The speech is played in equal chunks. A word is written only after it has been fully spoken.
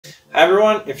Hi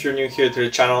everyone, if you're new here to the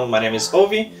channel, my name is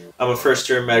Ovi. I'm a first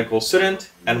year medical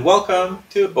student and welcome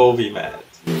to Ovi.Med.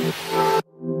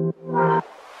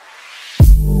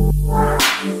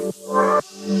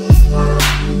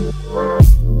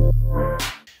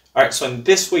 Alright, so in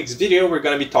this week's video, we're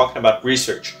going to be talking about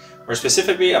research. More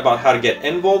specifically about how to get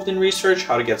involved in research,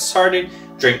 how to get started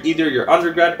during either your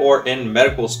undergrad or in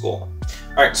medical school.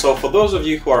 Alright, so for those of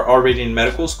you who are already in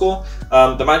medical school,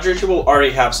 the majority will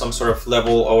already have some sort of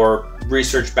level or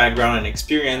research background and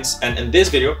experience, and in this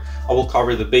video I will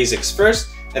cover the basics first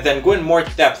and then go in more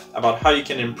depth about how you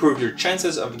can improve your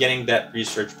chances of getting that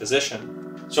research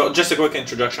position. So just a quick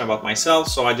introduction about myself.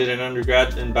 So I did an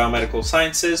undergrad in biomedical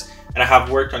sciences and I have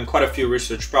worked on quite a few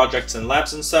research projects and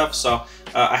labs and stuff. So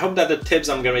I hope that the tips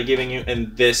I'm going to be giving you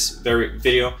in this very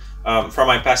video from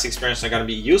my past experience are going to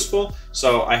be useful.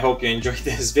 So I hope you enjoyed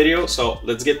this video. So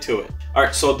let's get to it.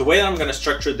 Alright, so the way that I'm going to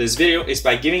structure this video is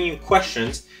by giving you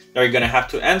questions that you're going to have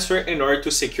to answer in order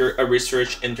to secure a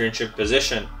research internship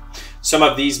position. Some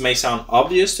of these may sound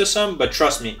obvious to some, but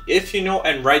trust me, if you know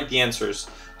and write the answers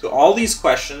to all these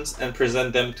questions and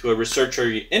present them to a researcher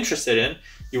you're interested in,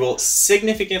 you will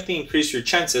significantly increase your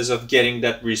chances of getting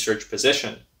that research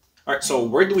position. Alright, so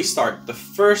where do we start? The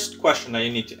first question that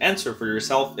you need to answer for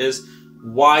yourself is,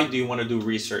 why do you want to do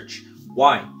research?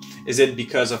 Why? Is it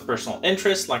because of personal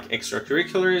interest like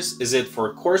extracurriculars? Is it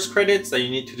for course credits that you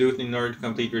need to do in order to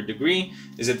complete your degree?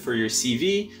 Is it for your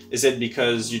CV? Is it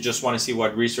because you just want to see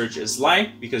what research is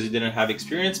like because you didn't have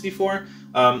experience before?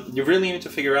 You really need to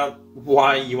figure out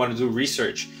why you want to do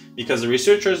research, because the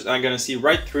researchers are going to see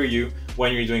right through you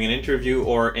when you're doing an interview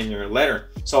or in your letter.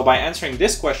 So by answering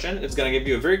this question, it's going to give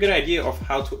you a very good idea of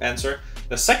how to answer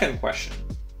the second question.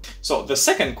 So the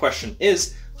second question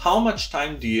is, how much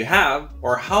time do you have,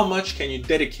 or how much can you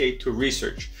dedicate to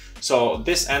research? So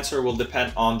this answer will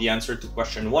depend on the answer to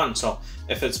question one. So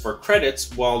if it's for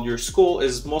credits, well, your school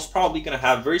is most probably going to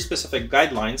have very specific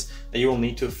guidelines that you will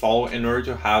need to follow in order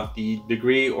to have the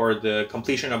degree or the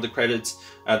completion of the credits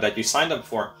that you signed up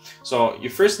for. So you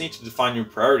first need to define your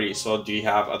priorities. So do you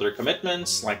have other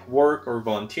commitments like work or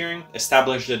volunteering?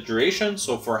 Establish the duration.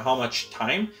 So for how much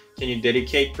time can you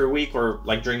dedicate per week, or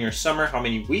like during your summer, how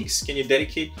many weeks can you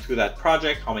dedicate to that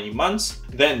project? How many months?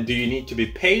 Then do you need to be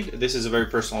paid? This is a very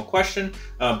personal question,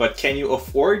 but can you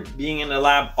afford being in a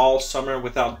lab all summer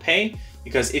without pay?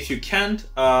 Because if you can't,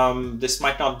 this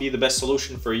might not be the best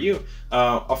solution for you.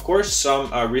 Of course,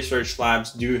 some research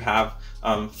labs do have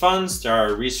funds. There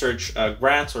are research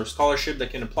grants or scholarship that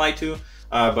can apply to,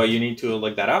 but you need to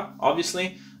look that up,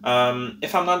 obviously.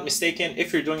 If I'm not mistaken,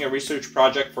 if you're doing a research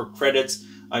project for credits,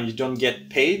 you don't get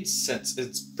paid, since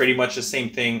it's pretty much the same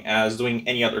thing as doing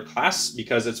any other class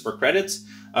because it's for credits.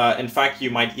 In fact, you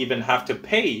might even have to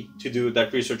pay to do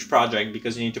that research project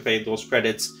because you need to pay those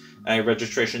credits,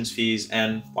 registrations fees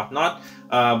and whatnot.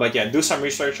 But yeah, do some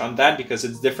research on that because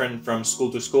it's different from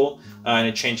school to school and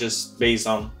it changes based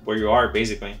on where you are,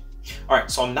 basically.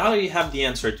 Alright, so now that you have the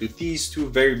answer to these two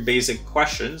very basic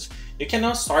questions, you can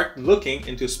now start looking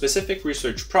into specific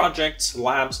research projects,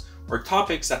 labs, or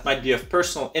topics that might be of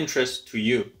personal interest to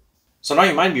you. So now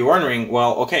you might be wondering,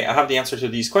 well, okay, I have the answer to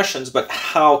these questions, but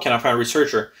how can I find a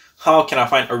researcher? How can I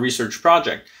find a research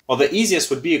project? Well, the easiest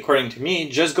would be, according to me,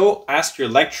 just go ask your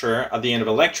lecturer at the end of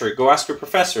a lecture. Go ask your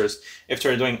professors if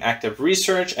they're doing active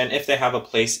research and if they have a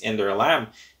place in their lab.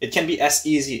 It can be as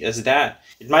easy as that.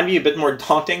 It might be a bit more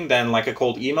daunting than like a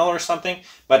cold email or something,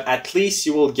 but at least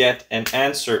you will get an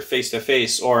answer face to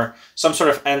face, or some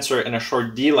sort of answer in a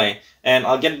short delay. And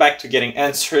I'll get back to getting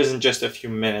answers in just a few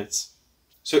minutes.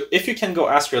 So if you can go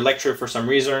ask your lecturer for some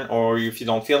reason, or if you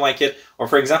don't feel like it, or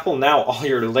for example, now all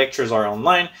your lectures are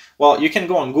online, well, you can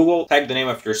go on Google, type the name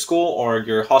of your school or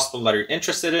your hospital that you're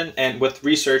interested in, and with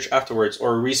research afterwards,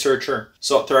 or researcher.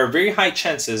 So there are very high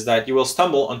chances that you will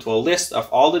stumble onto a list of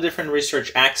all the different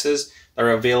research axes that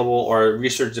are available, or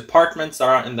research departments that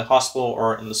are in the hospital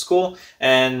or in the school,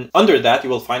 and under that you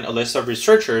will find a list of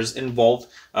researchers involved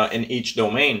in each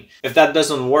domain. If that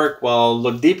doesn't work, well,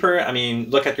 look deeper. I mean,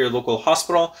 look at your local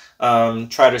hospital,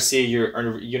 try to see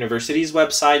your university's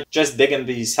website, just dig in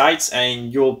these sites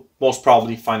and you'll most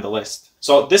probably find the list.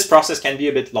 So this process can be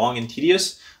a bit long and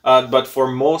tedious, but for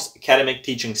most academic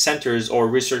teaching centers or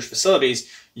research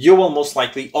facilities, you will most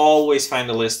likely always find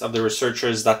a list of the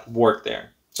researchers that work there.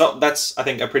 So that's, I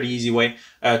think, a pretty easy way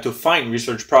to find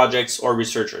research projects or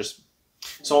researchers.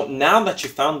 So now that you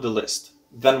found the list,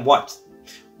 then what?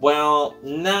 Well,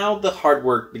 now the hard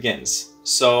work begins.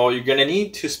 So you're going to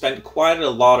need to spend quite a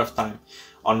lot of time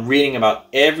on reading about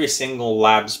every single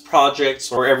lab's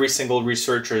projects or every single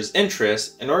researcher's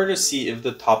interest in order to see if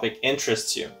the topic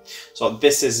interests you. So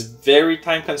this is very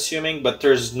time consuming, but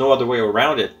there's no other way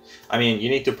around it. I mean, you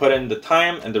need to put in the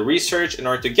time and the research in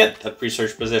order to get that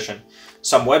research position.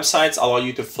 Some websites allow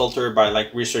you to filter by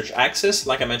like research axis,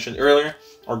 like I mentioned earlier,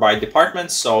 or by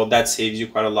departments, so that saves you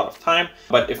quite a lot of time.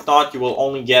 But if not, you will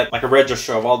only get like a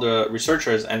register of all the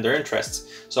researchers and their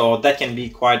interests, so that can be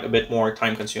quite a bit more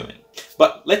time consuming.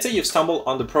 But let's say you've stumbled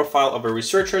on the profile of a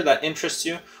researcher that interests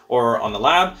you, or on the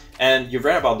lab, and you've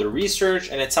read about the research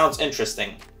and it sounds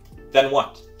interesting. Then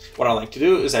what? What I like to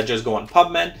do is I just go on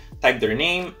PubMed, type their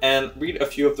name, and read a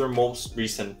few of their most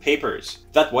recent papers.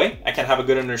 That way, I can have a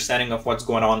good understanding of what's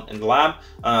going on in the lab,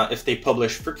 if they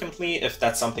publish frequently, if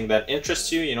that's something that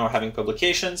interests you, having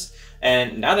publications.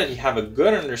 And now that you have a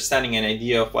good understanding and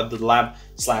idea of what the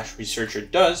lab/researcher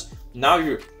does, now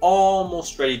you're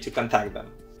almost ready to contact them.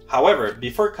 However,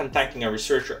 before contacting a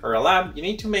researcher or a lab, you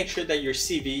need to make sure that your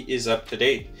CV is up to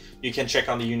date. You can check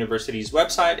on the university's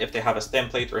website if they have a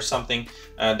template or something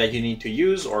that you need to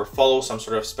use or follow some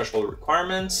sort of special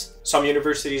requirements. Some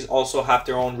universities also have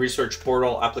their own research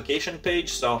portal application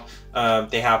page, so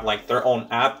they have like their own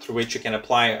app through which you can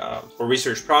apply for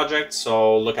research projects,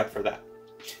 so look out for that.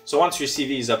 So once your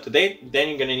CV is up to date, then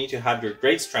you're going to need to have your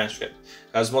grades transcript,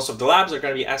 because most of the labs are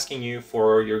going to be asking you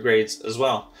for your grades as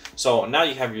well. So now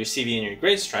you have your CV and your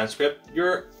grades transcript,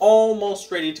 you're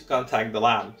almost ready to contact the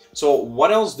lab. So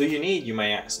what else do you need, you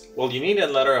may ask? Well, you need a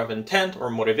letter of intent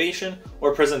or motivation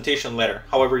or presentation letter,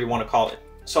 however you want to call it.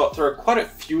 So there are quite a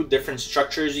few different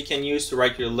structures you can use to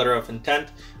write your letter of intent,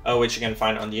 which you can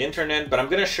find on the internet, but I'm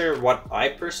going to share what I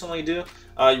personally do.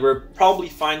 You will probably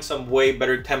find some way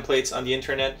better templates on the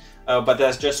internet, but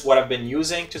that's just what I've been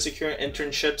using to secure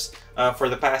internships for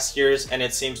the past years, and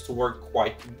it seems to work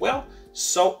quite well.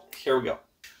 So here we go.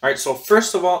 All right, so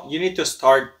first of all, you need to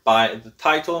start by the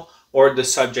title or the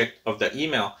subject of the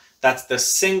email. That's the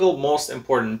single most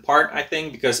important part, I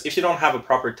think, because if you don't have a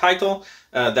proper title,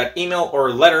 that email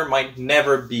or letter might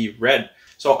never be read.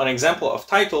 So an example of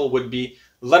title would be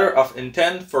Letter of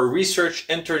Intent for Research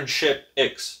Internship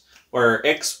X, where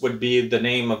X would be the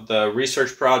name of the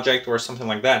research project or something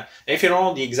like that. And if you don't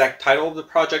know the exact title of the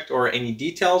project or any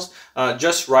details,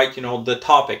 just write, the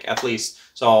topic at least.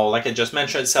 So like I just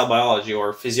mentioned, cell biology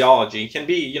or physiology can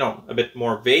be, a bit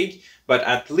more vague, but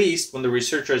at least when the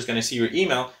researcher is going to see your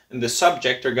email and the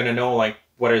subject, they're going to know like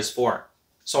what it is for.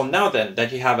 So now then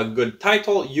that you have a good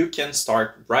title, you can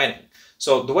start writing.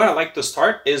 So the way I like to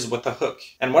start is with a hook.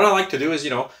 And what I like to do is,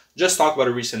 just talk about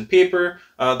a recent paper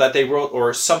that they wrote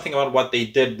or something about what they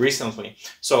did recently.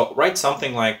 So write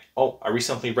something like, oh, I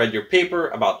recently read your paper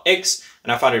about X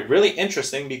and I found it really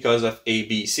interesting because of A,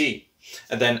 B, C.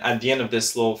 And then at the end of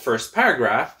this little first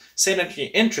paragraph, say that you're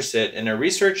interested in a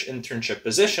research internship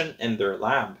position in their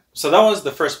lab. So that was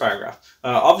the first paragraph.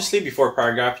 Obviously, before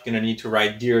paragraph, you're going to need to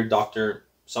write Dear Dr.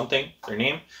 something, their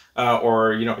name,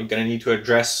 or you're going to need to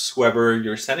address whoever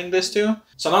you're sending this to.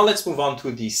 So now let's move on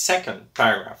to the second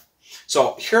paragraph.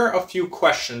 So here are a few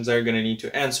questions that you're going to need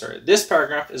to answer. This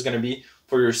paragraph is going to be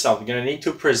for yourself. You're going to need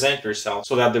to present yourself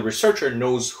so that the researcher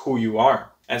knows who you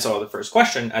are. And so the first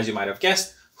question, as you might have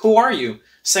guessed, who are you?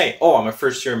 Say, oh, I'm a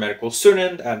first-year medical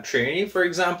student at Trinity, for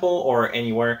example, or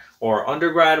anywhere, or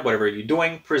undergrad, whatever you're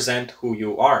doing, present who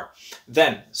you are.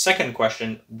 Then, second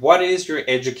question, what is your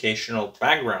educational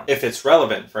background? If it's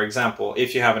relevant, for example,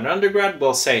 if you have an undergrad,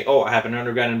 we'll say, oh, I have an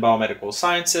undergrad in biomedical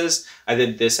sciences, I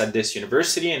did this at this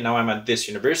university, and now I'm at this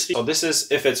university. So this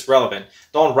is if it's relevant.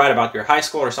 Don't write about your high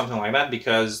school or something like that,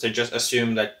 because they just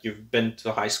assume that you've been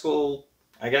to high school,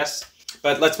 I guess.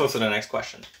 But let's move to the next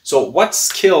question. So what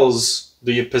skills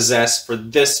do you possess for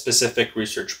this specific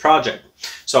research project?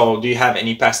 So do you have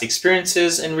any past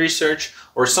experiences in research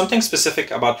or something specific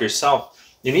about yourself?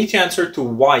 You need to answer to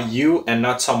why you and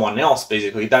not someone else,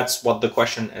 basically. That's what the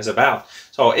question is about.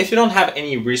 So if you don't have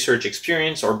any research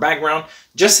experience or background,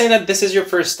 just say that this is your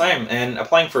first time and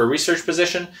applying for a research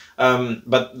position,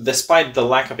 but despite the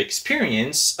lack of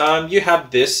experience, you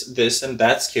have this and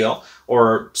that skill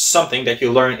or something that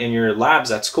you learn in your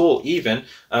labs at school even,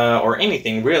 or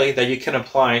anything really that you can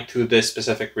apply to this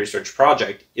specific research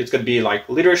project. It could be like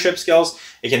leadership skills.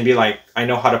 It can be like, I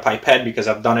know how to pipette because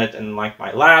I've done it in like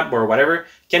my lab or whatever.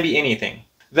 It can be anything.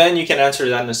 Then you can answer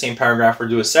that in the same paragraph or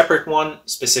do a separate one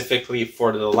specifically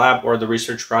for the lab or the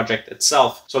research project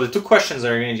itself. So the two questions that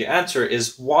you're going to answer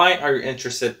is, why are you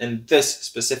interested in this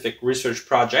specific research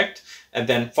project? And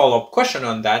then follow-up question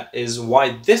on that is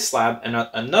why this lab and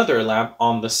not another lab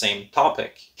on the same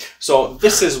topic. So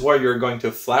this is where you're going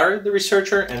to flatter the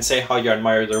researcher and say how you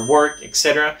admire their work,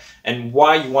 etc., and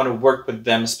why you want to work with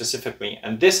them specifically.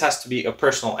 And this has to be a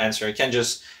personal answer. You can't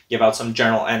just give out some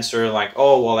general answer like,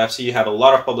 oh, well, I've seen you have a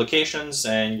lot of publications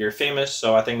and you're famous,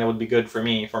 so I think that would be good for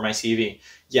me, for my CV.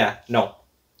 Yeah, no,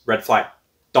 red flag.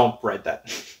 Don't write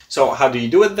that. So how do you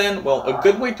do it then? Well, a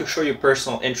good way to show your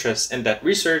personal interest in that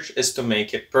research is to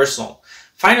make it personal.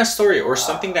 Find a story or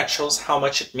something that shows how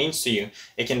much it means to you.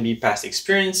 It can be past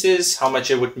experiences, how much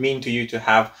it would mean to you to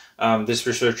have this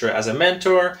researcher as a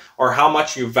mentor, or how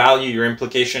much you value your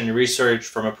implication in research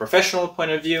from a professional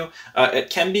point of view. It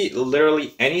can be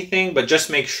literally anything, but just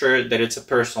make sure that it's a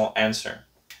personal answer.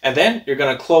 And then you're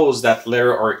going to close that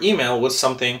letter or email with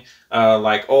something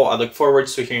like, oh, I look forward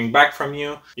to hearing back from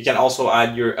you. You can also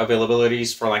add your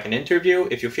availabilities for like an interview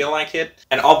if you feel like it.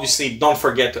 And obviously, don't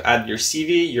forget to add your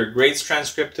CV, your grades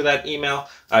transcript to that email,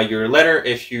 your letter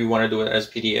if you want to do it as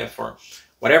PDF or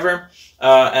whatever.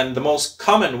 And the most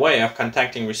common way of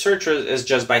contacting researchers is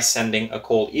just by sending a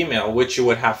cold email, which you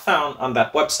would have found on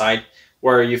that website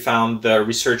where you found the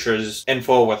researcher's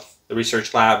info with the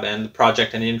research lab and the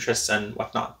project and interests and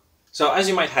whatnot. So as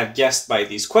you might have guessed by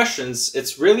these questions,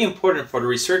 it's really important for the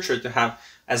researcher to have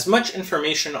as much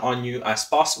information on you as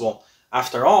possible.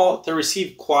 After all, they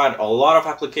receive quite a lot of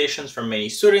applications from many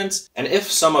students, and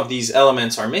if some of these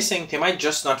elements are missing, they might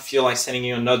just not feel like sending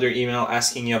you another email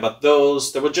asking you about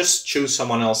those. They would just choose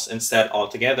someone else instead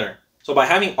altogether. So by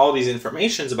having all these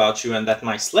informations about you and that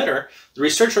nice letter, the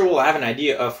researcher will have an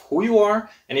idea of who you are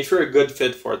and if you're a good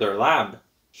fit for their lab.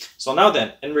 So now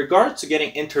then, in regards to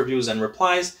getting interviews and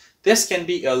replies, this can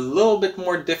be a little bit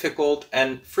more difficult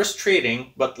and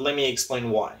frustrating, but let me explain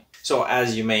why. So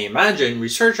as you may imagine,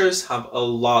 researchers have a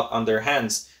lot on their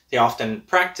hands. They often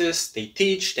practice, they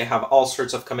teach, they have all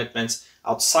sorts of commitments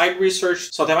outside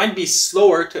research, so they might be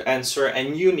slower to answer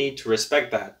and you need to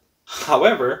respect that.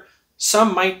 However,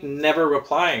 some might never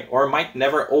reply or might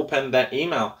never open that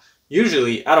email.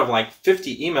 Usually, out of like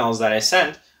 50 emails that I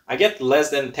sent, I get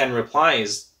less than 10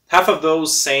 replies. Half of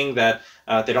those saying that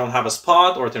they don't have a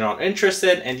spot or they're not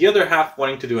interested, and the other half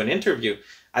wanting to do an interview.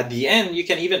 At the end, you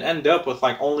can even end up with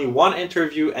like only one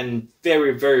interview and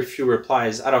very, very few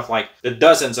replies out of like the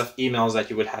dozens of emails that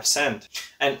you would have sent.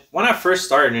 And when I first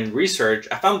started in research,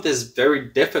 I found this very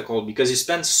difficult because you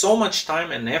spend so much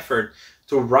time and effort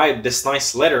to write this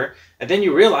nice letter, and then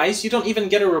you realize you don't even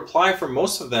get a reply for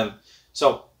most of them.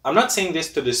 So I'm not saying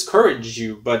this to discourage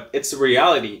you, but it's the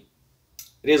reality.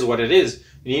 It is what it is.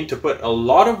 You need to put a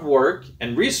lot of work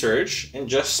and research and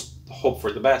just hope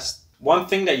for the best. One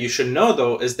thing that you should know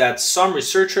though is that some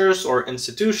researchers or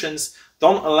institutions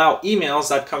don't allow emails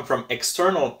that come from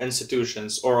external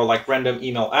institutions or like random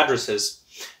email addresses.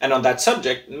 And on that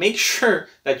subject, make sure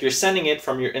that you're sending it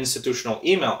from your institutional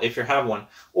email if you have one,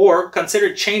 or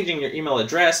consider changing your email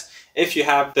address if you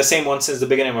have the same one since the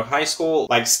beginning of high school,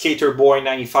 like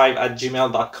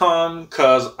skaterboy95@gmail.com,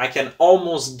 because I can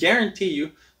almost guarantee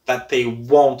you that they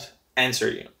won't answer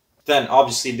you. Then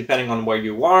obviously, depending on where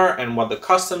you are and what the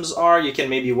customs are, you can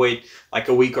maybe wait like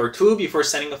a week or two before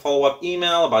sending a follow-up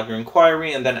email about your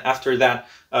inquiry, and then after that,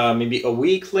 maybe a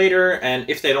week later. And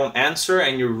if they don't answer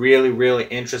and you're really, really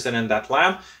interested in that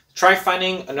lab, try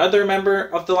finding another member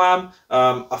of the lab,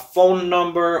 a phone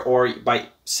number, or by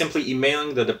simply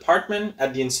emailing the department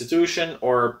at the institution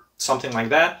or something like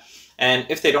that. And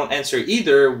if they don't answer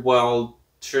either, well,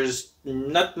 there's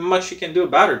not much you can do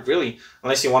about it, really,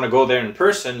 unless you want to go there in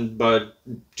person, but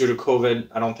due to COVID,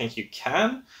 I don't think you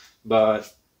can.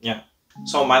 But yeah.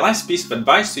 So my last piece of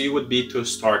advice to you would be to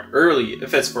start early.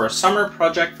 If it's for a summer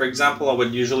project, for example, I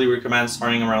would usually recommend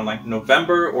starting around like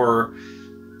November or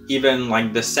even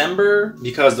like December,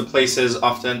 because the places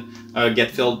often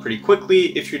get filled pretty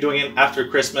quickly. If you're doing it after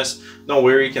Christmas, don't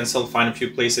worry, you can still find a few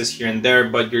places here and there,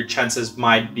 but your chances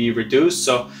might be reduced.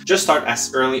 So just start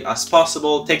as early as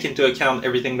possible. Take into account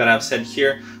everything that I've said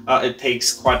here. It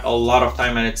takes quite a lot of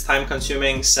time and it's time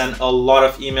consuming. Send a lot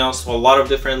of emails to a lot of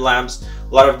different labs,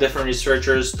 a lot of different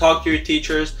researchers. Talk to your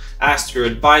teachers, ask your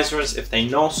advisors if they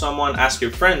know someone, ask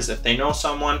your friends if they know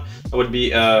someone. It would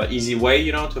be an easy way,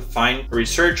 you know, to find a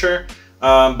researcher.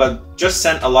 But just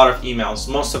send a lot of emails.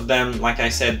 Most of them, like I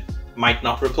said, might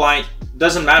not reply.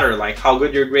 Doesn't matter like how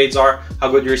good your grades are, how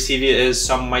good your CV is.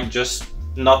 Some might just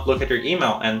not look at your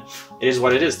email, and it is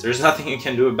what it is. There's nothing you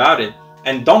can do about it.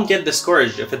 And don't get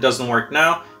discouraged if it doesn't work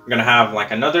now. You're gonna have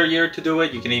like another year to do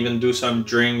it. You can even do some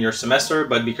during your semester,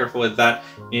 but be careful with that.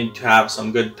 You need to have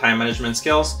some good time management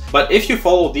skills. But if you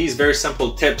follow these very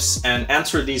simple tips and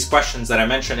answer these questions that I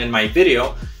mentioned in my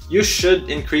video, you should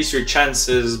increase your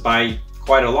chances by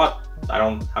quite a lot. I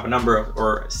don't have a number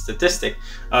or a statistic,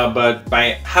 but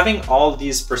by having all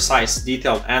these precise,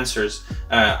 detailed answers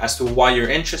as to why you're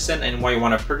interested and why you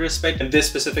want to participate in this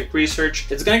specific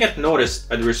research, it's going to get noticed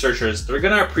by the researchers. They're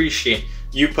going to appreciate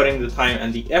you putting the time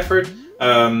and the effort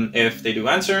if they do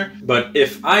answer. But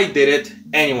if I did it,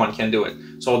 anyone can do it.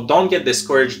 So don't get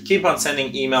discouraged. Keep on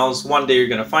sending emails. One day you're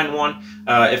going to find one.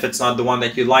 If it's not the one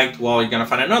that you liked, well, you're going to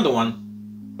find another one,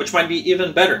 which might be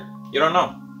even better. You don't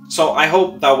know. So I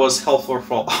hope that was helpful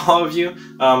for all of you.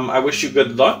 I wish you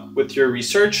good luck with your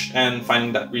research and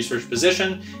finding that research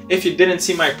position. If you didn't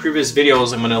see my previous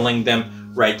videos, I'm going to link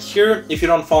them right here. If you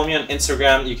don't follow me on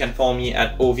Instagram, you can follow me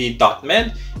at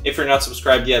Ovi.Med. If you're not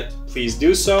subscribed yet, please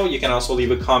do so. You can also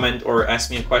leave a comment or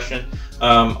ask me a question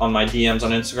on my DMs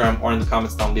on Instagram or in the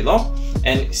comments down below.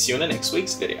 And see you in the next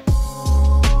week's video.